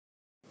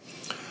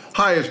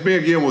Hi, it's me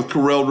again with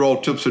Corel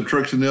Draw Tips and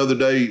Tricks. And the other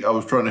day, I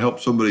was trying to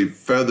help somebody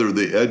feather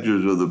the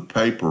edges of the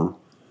paper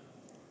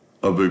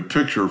of a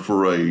picture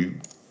for a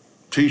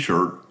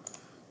t-shirt.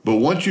 But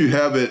once you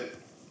have it,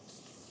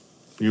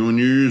 when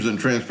you're using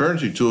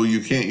transparency tool, you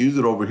can't use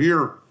it over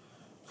here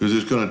because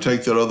it's going to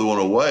take that other one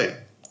away.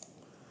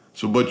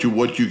 So,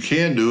 what you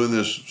can do, and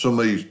this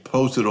somebody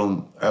posted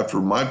on after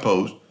my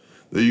post,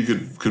 that you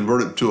could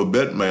convert it to a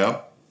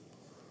bitmap,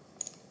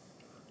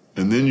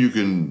 and then you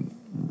can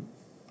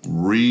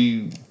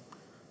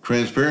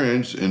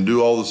transparent and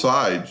do all the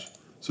sides.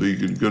 So you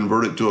could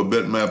convert it to a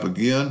bitmap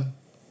again.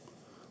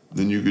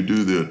 Then you could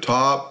do the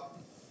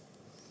top.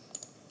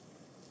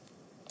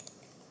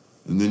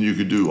 And then you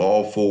could do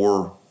all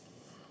four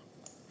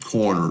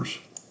corners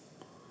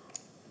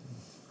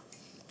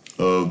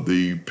of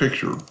the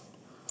picture.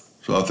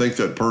 So I think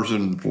that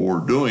person for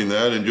doing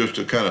that, and just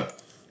to kind of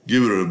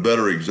give it a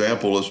better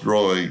example, let's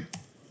draw a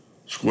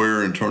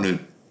square and turn it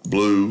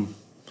blue.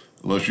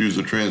 Let's use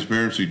the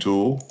transparency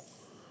tool.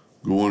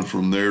 Going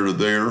from there to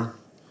there.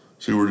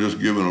 See, we're just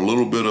giving a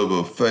little bit of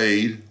a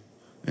fade,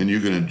 and you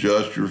can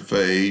adjust your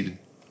fade.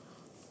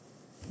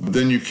 But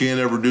then you can't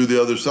ever do the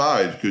other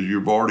side because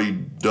you've already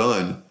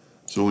done.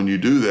 So when you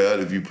do that,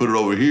 if you put it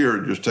over here,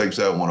 it just takes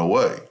that one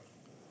away.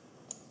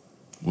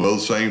 Well,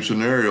 same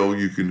scenario,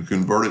 you can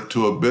convert it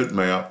to a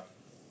bitmap,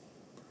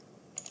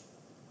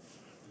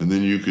 and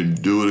then you can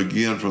do it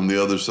again from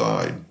the other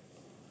side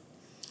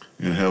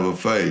and have a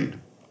fade.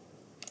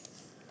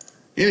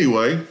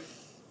 Anyway,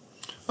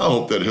 I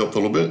hope that helped a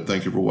little bit.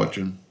 Thank you for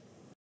watching.